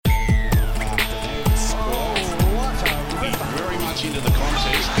much into the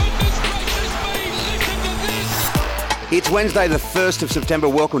contest. Goodness gracious me, listen to this! It's Wednesday the 1st of September.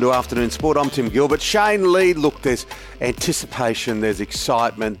 Welcome to Afternoon Sport. I'm Tim Gilbert. Shane Lee, look, there's anticipation, there's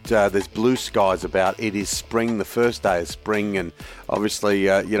excitement, there's blue skies about. It is spring, the first day of spring, and obviously,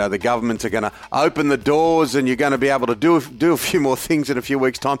 the governments are going to open the doors and you're going to be able to do a few more things in a few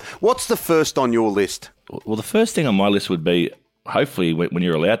weeks' time. What's the first on your list? Well, the first thing on my list would be, hopefully, when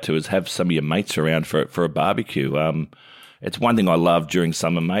you're allowed to, is have some of your mates around for a barbecue. It's one thing I love during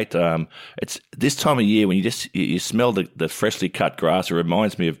summer, mate. It's this time of year when you smell the freshly cut grass. It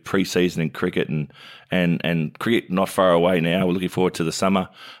reminds me of pre-season in cricket and cricket not far away now. We're looking forward to the summer.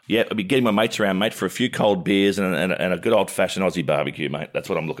 Yeah, I'll be getting my mates around, mate, for a few cold beers and a good old-fashioned Aussie barbecue, mate. That's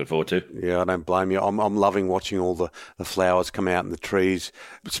what I'm looking forward to. Yeah, I don't blame you. I'm loving watching all the flowers come out and the trees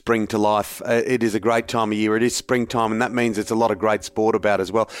spring to life. It is a great time of year. It is springtime, and that means it's a lot of great sport about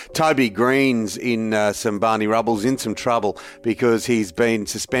as well. Toby Green's in some Barney Rubble's in some trouble because he's been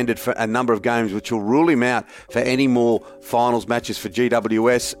suspended for a number of games, which will rule him out for any more finals matches for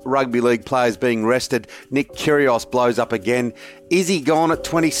GWS. Rugby league players being rested. Nick Kyrgios blows up again. Is he gone at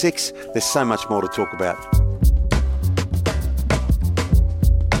 26? There's so much more to talk about.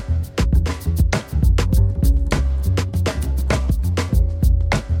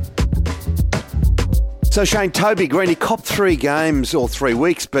 So, Shane, Toby Green, he copped 3 games or 3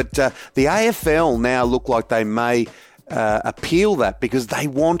 weeks, but the AFL now look like they may appeal that because they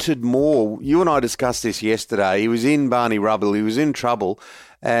wanted more. You and I discussed this yesterday. He was in Barney Rubble. He was in trouble.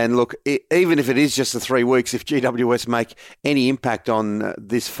 And look, even if it is just the 3 weeks, if GWS make any impact on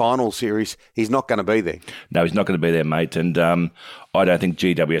this final series, he's not going to be there. No, he's not going to be there, mate. And I don't think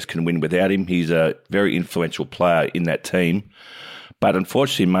GWS can win without him. He's a very influential player in that team. But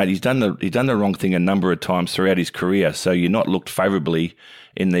unfortunately, mate, he's done the wrong thing a number of times throughout his career. So you're not looked favourably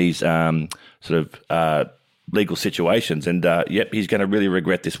in these legal situations. And, he's going to really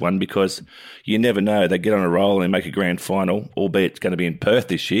regret this one because you never know. They get on a roll and make a grand final, albeit it's going to be in Perth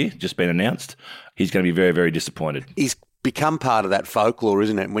this year, just been announced. He's going to be very, very disappointed. He's become part of that folklore,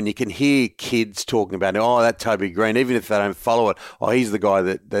 isn't it? When you can hear kids talking about, that Toby Green, even if they don't follow it, he's the guy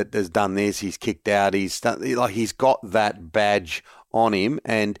that has done this, he's kicked out, he's got that badge on him,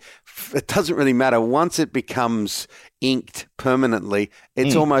 and it doesn't really matter. Once it becomes inked permanently,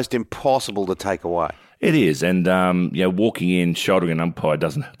 it's almost impossible to take away. It is, and walking in, shouldering an umpire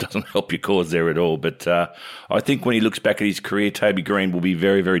doesn't help your cause there at all. But I think when he looks back at his career, Toby Green will be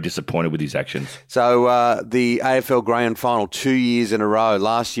very, very disappointed with his actions. So the AFL Grand Final 2 years in a row.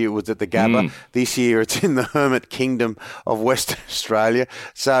 Last year it was at the Gabba. This year it's in the Hermit Kingdom of Western Australia.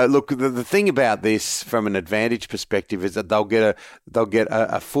 So look, the thing about this, from an advantage perspective, is that they'll get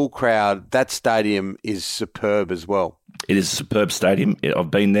a full crowd. That stadium is superb as well. It is a superb stadium.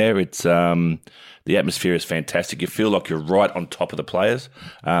 I've been there. It's the atmosphere is fantastic. You feel like you're right on top of the players.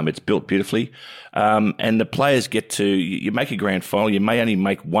 It's built beautifully. And the players get to, you make a grand final, you may only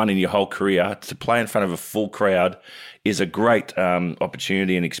make one in your whole career. To play in front of a full crowd is a great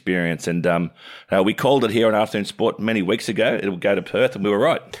opportunity and experience. And we called it here on Afternoon Sport many weeks ago. It will go to Perth, and we were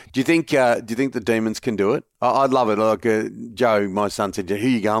right. Do you think the Demons can do it? I'd love it. Like Joe, my son, said, "Who are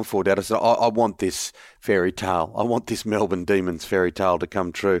you going for, Dad?" I said, I want this fairy tale. I want this Melbourne Demons fairy tale to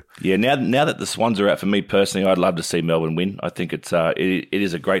come true. Yeah, now that the Swans are out, for me personally, I'd love to see Melbourne win. I think it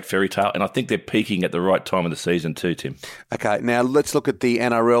is a great fairy tale, and I think they're peaking at the right time of the season too, Tim. Okay, now let's look at the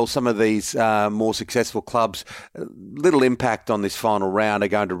NRL. Some of these more successful clubs, little impact on this final round, are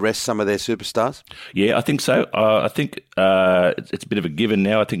going to rest some of their superstars? Yeah, I think so. I think it's a bit of a given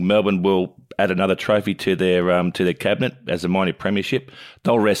now. I think Melbourne will add another trophy to their cabinet as a minor premiership.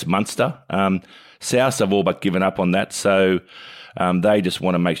 They'll rest Munster. South have all but given up on that, so they just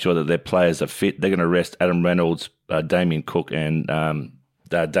want to make sure that their players are fit. They're going to rest Adam Reynolds, Damien Cook, and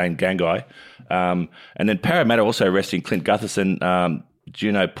Dane Gangai. And then Parramatta also resting Clint Gutherson,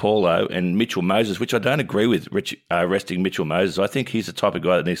 Juno Paulo, and Mitchell Moses, which I don't agree with resting Mitchell Moses. I think he's the type of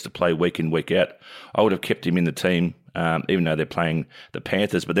guy that needs to play week in, week out. I would have kept him in the team, even though they're playing the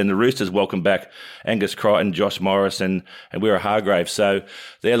Panthers. But then the Roosters welcome back Angus Crichton, Josh Morris, and Wira Hargraves. So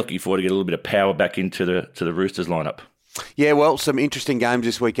they're looking forward to get a little bit of power back into the Roosters lineup. Yeah, well, some interesting games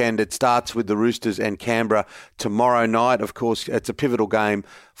this weekend. It starts with the Roosters and Canberra tomorrow night. Of course, it's a pivotal game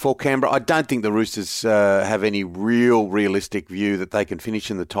for Canberra. I don't think the Roosters have any realistic view that they can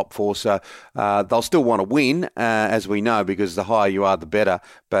finish in the top 4. So they'll still want to win, as we know, because the higher you are, the better.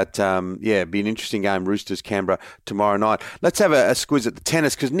 But, it'd be an interesting game, Roosters-Canberra tomorrow night. Let's have a squiz at the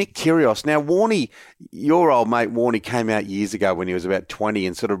tennis, because Nick Kyrgios. Now, Warnie, your old mate Warnie, came out years ago when he was about 20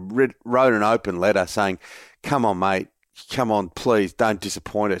 and sort of wrote an open letter saying, come on, mate, come on, please don't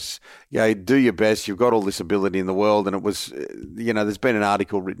disappoint us. Do your best. You've got all this ability in the world. And it was, there's been an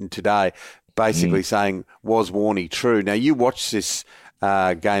article written today basically saying, was Warney true? Now, you watched this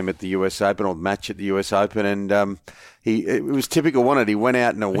game at the US Open, or match at the US Open, and it was typical, wasn't it? He went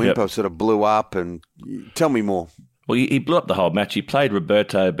out in a whimper, sort of blew up, and tell me more. Well, he blew up the whole match. He played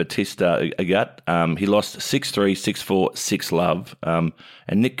Roberto Bautista Agut. He lost 6-3, 6-4, 6-love.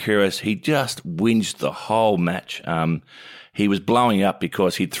 And Nick Kyrgios, he just whinged the whole match. He was blowing up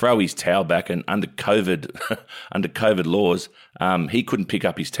because he'd throw his towel back, and under COVID laws, he couldn't pick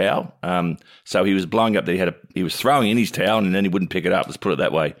up his towel. So he was blowing up that he was throwing in his towel, and then he wouldn't pick it up. Let's put it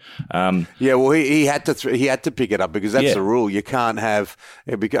that way. He had to pick it up, because that's the rule. You can't have,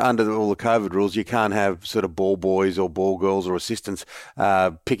 under all the COVID rules, you can't have sort of ball boys or ball girls or assistants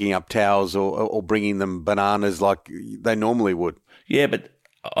picking up towels or bringing them bananas like they normally would. Yeah, but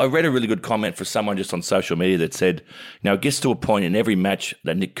I read a really good comment from someone just on social media that said, it gets to a point in every match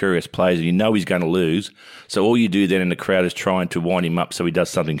that Nick Kyrgios plays and you know he's going to lose, so all you do then in the crowd is trying to wind him up so he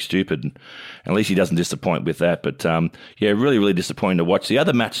does something stupid. And at least he doesn't disappoint with that. But, really, really disappointing to watch. The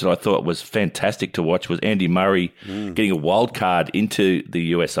other match that I thought was fantastic to watch was Andy Murray getting a wild card into the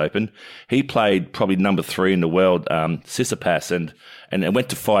US Open. He played probably number 3 in the world, Tsitsipas, and it went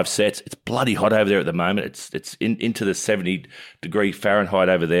to 5 sets. It's bloody hot over there at the moment. It's into the 70-degree Fahrenheit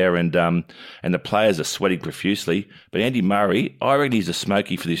over there, and the players are sweating profusely. But Andy Murray, I reckon he's a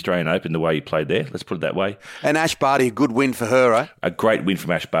smoky for the Australian Open the way he played there. Let's put it that way. And Ash Barty, a good win for her, eh? A great win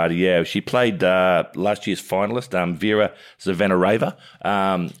from Ash Barty, yeah. She played last year's finalist, Vera Zvonareva,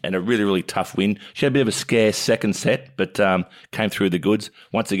 and a really, really tough win. She had a bit of a scare second set, but came through the goods.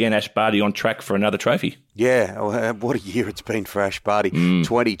 Once again, Ash Barty on track for another trophy. Yeah, what a year it's been for Ash Barty.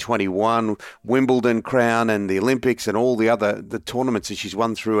 2021, Wimbledon crown and the Olympics and all the tournaments that she's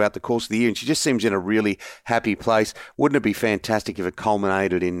won throughout the course of the year. And she just seems in a really happy place. Wouldn't it be fantastic if it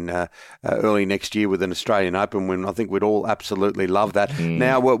culminated in early next year with an Australian Open win? I think we'd all absolutely love that.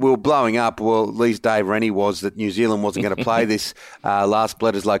 Now, we were blowing up, well, at least Dave Rennie was, that New Zealand wasn't going to play this last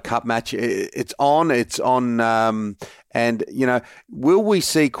Bledisloe Cup match. It's on. And, will we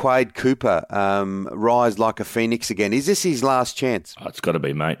see Quade Cooper rise like a phoenix again? Is this his last chance? Oh, it's got to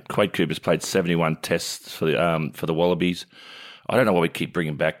be, mate. Quade Cooper's played 71 tests for the Wallabies. I don't know why we keep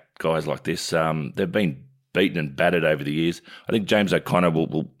bringing back guys like this. They've been beaten and battered over the years. I think James O'Connor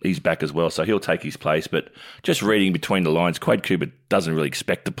he's back as well, so he'll take his place. But just reading between the lines, Quade Cooper doesn't really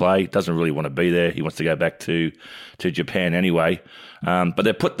expect to play, doesn't really want to be there. He wants to go back to Japan anyway. But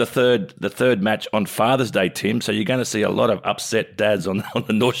they put the third match on Father's Day, Tim, so you're going to see a lot of upset dads on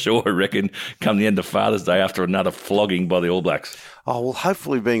the North Shore, I reckon, come the end of Father's Day after another flogging by the All Blacks. Oh, well,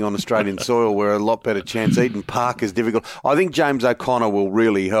 hopefully being on Australian soil, we're a lot better chance. Eden Park is difficult. I think James O'Connor will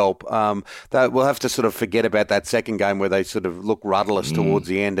really help. We'll have to sort of forget about that second game where they sort of look rudderless towards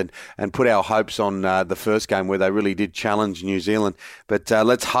the end and put our hopes on the first game where they really did challenge New Zealand. But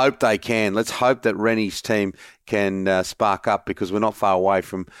let's hope they can. Let's hope that Rennie's team can spark up, because we're not far away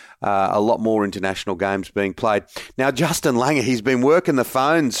from a lot more international games being played. Now, Justin Langer, he's been working the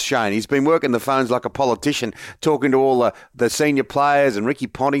phones, Shane. He's been working the phones like a politician, talking to all the senior players, and Ricky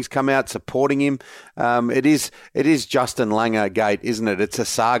Ponting's come out supporting him. It is Justin Langer gate, isn't it? It's a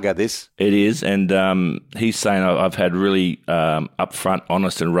saga, this. It is, and he's saying I've had really upfront,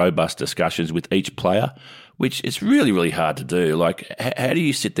 honest and robust discussions with each player, which is really, really hard to do. Like, how do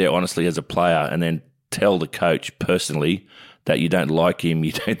you sit there honestly as a player and then tell the coach personally that you don't like him,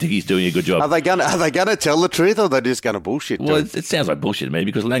 you don't think he's doing a good job? Are they going to tell the truth, or are they just going to bullshit? Well, it sounds like bullshit to me,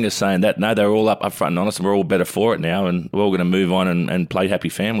 because Langer's saying that, no, they're all up front and honest, and we're all better for it now, and we're all going to move on and play happy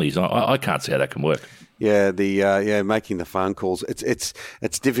families. I can't see how that can work. Yeah, making the phone calls.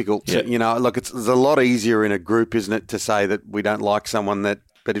 It's difficult. To, look, it's a lot easier in a group, isn't it, to say that we don't like someone that.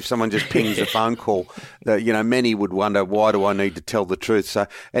 But if someone just pings a phone call, many would wonder, why do I need to tell the truth? So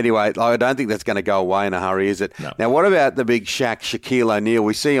anyway, I don't think that's going to go away in a hurry, is it? No. Now, what about the big Shaquille O'Neal?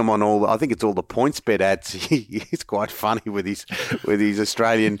 We see him on I think it's all the PointsBet ads. He's quite funny with his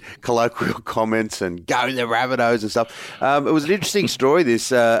Australian colloquial comments and go the Rabbitohs and stuff. It was an interesting story,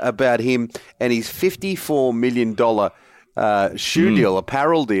 this, about him and his $54 million shoe deal,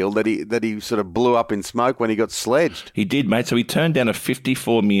 apparel deal that he sort of blew up in smoke when he got sledged. He did, mate. So he turned down a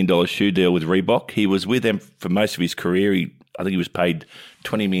 $54 million shoe deal with Reebok. He was with them for most of his career. I think he was paid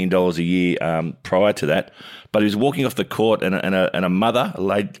 $20 million a year prior to that. But he was walking off the court, and a mother, a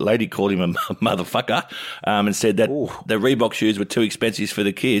lady called him a motherfucker, and said that the Reebok shoes were too expensive for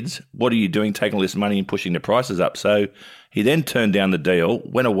the kids. What are you doing, taking all this money and pushing the prices up? So he then turned down the deal,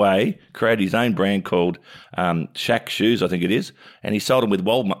 went away, created his own brand called Shaq Shoes, I think it is, and he sold them with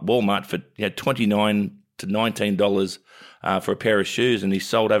Walmart for $29 to $19 for a pair of shoes, and he's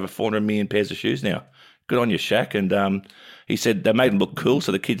sold over 400 million pairs of shoes now. Good on you, Shaq. And he said they made them look cool,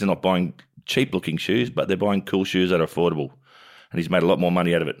 so the kids are not buying cheap-looking shoes, but they're buying cool shoes that are affordable. And he's made a lot more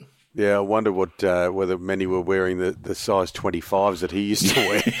money out of it. Yeah, I wonder whether many were wearing the size 25s that he used to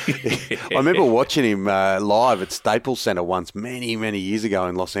wear. I remember watching him live at Staples Center once many, many years ago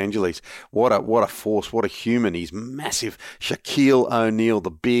in Los Angeles. What a force, what a human. He's massive. Shaquille O'Neal,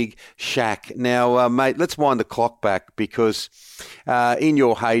 the big Shaq. Now, mate, let's wind the clock back because in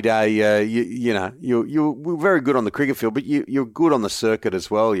your heyday, you were very good on the cricket field, but you're good on the circuit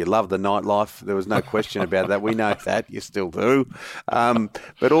as well. You loved the nightlife. There was no question about that. We know that. You still do.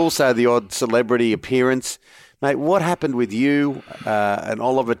 But also the odd celebrity appearance. Mate, what happened with you and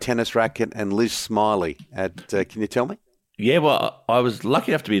Oliver Tennis Racket and Liz Smiley? Can you tell me? Yeah, well, I was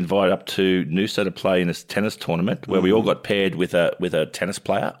lucky enough to be invited up to Noosa to play in a tennis tournament where we all got paired with a tennis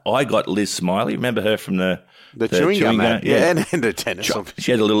player. I got Liz Smiley. Remember her from the chewing gum, mate. Yeah, and the tennis.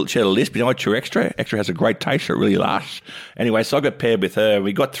 She had a lisp. You know, True Extra. Extra has a great taste. It really lasts. Anyway, so I got paired with her.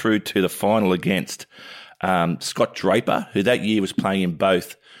 We got through to the final against Scott Draper, who that year was playing in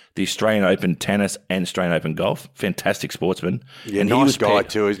both the Australian Open tennis and Australian Open golf. Fantastic sportsman. Yeah, and nice guy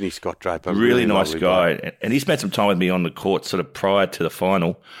too, isn't he, Scott Draper? Really nice guy. And he spent some time with me on the court sort of prior to the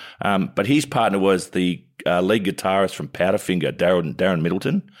final. But his partner was the lead guitarist from Powderfinger, Darren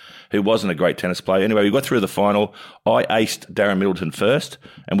Middleton, who wasn't a great tennis player. Anyway, we got through the final. I aced Darren Middleton first,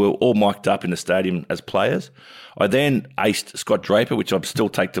 and we were all mic'd up in the stadium as players. I then aced Scott Draper, which I'll still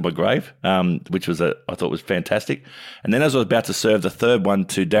take to my grave, which was I thought was fantastic. And then as I was about to serve the third one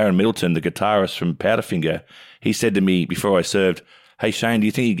to Darren Middleton, the guitarist from Powderfinger, he said to me before I served, "Hey Shane, do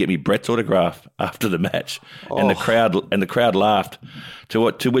you think you'd get me Brett's autograph after the match?" And the crowd laughed.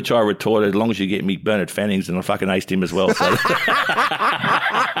 To which I retorted, "As long as you get me Bernard Fannings," and I fucking aced him as well. So,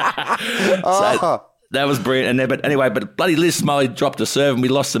 so that was brilliant. But anyway, bloody Liz Smiley dropped a serve and we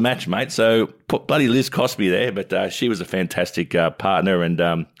lost the match, mate. So bloody Liz cost me there, but she was a fantastic partner,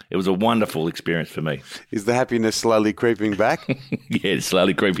 and it was a wonderful experience for me. Is the happiness slowly creeping back? Yeah, it's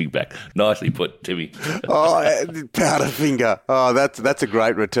slowly creeping back. Nicely put, Timmy. Powderfinger. Oh, that's a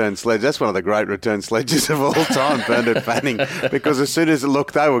great return sledge. That's one of the great return sledges of all time, Bernard Fanning. Because as soon as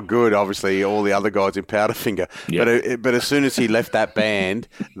they were good, obviously, all the other guys in Powderfinger. Yep. But as soon as he left that band,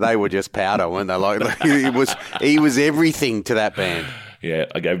 they were just powder, weren't they? Like he was everything to that band. Yeah,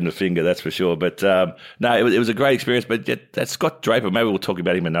 I gave him the finger, that's for sure. But no, it was a great experience. But that Scott Draper, maybe we'll talk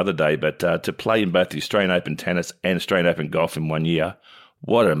about him another day, but to play in both the Australian Open tennis and Australian Open golf in 1 year,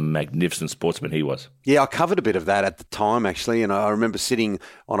 what a magnificent sportsman he was. Yeah, I covered a bit of that at the time, actually, and I remember sitting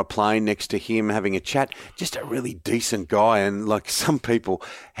on a plane next to him having a chat. Just a really decent guy, and like some people,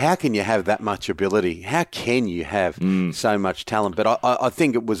 how can you have that much ability? How can you have so much talent? But I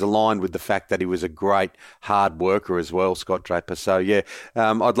think it was aligned with the fact that he was a great hard worker as well, Scott Draper. So, yeah,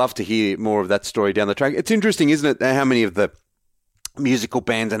 I'd love to hear more of that story down the track. It's interesting, isn't it, how many of the musical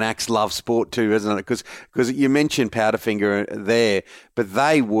bands and acts love sport too, isn't it? Because you mentioned Powderfinger there, but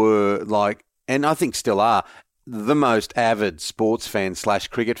they were like, and I think still are, the most avid sports fans /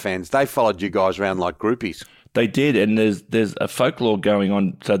 cricket fans. They followed you guys around like groupies. They did, and there's a folklore going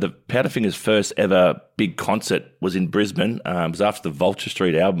on. So the Powderfinger's first ever big concert was in Brisbane. It was after the Vulture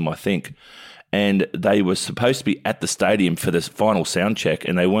Street album, I think. And they were supposed to be at the stadium for this final sound check,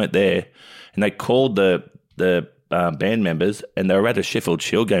 and they weren't there. And they called the band members, and they were at a Sheffield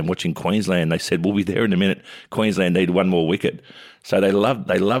Shield game watching Queensland. They said, "We'll be there in a minute. Queensland need one more wicket." So they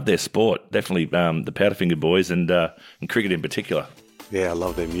love their sport. Definitely the Powderfinger boys and cricket in particular. Yeah, I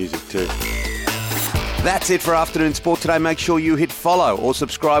love their music too. That's it for Afternoon Sport today. Make sure you hit follow or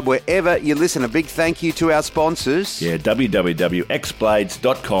subscribe wherever you listen. A big thank you to our sponsors. Yeah,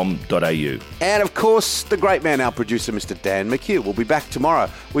 www.xblades.com.au. And of course, the great man, our producer, Mr. Dan McHugh. We'll be back tomorrow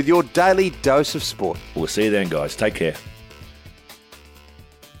with your daily dose of sport. We'll see you then, guys. Take care.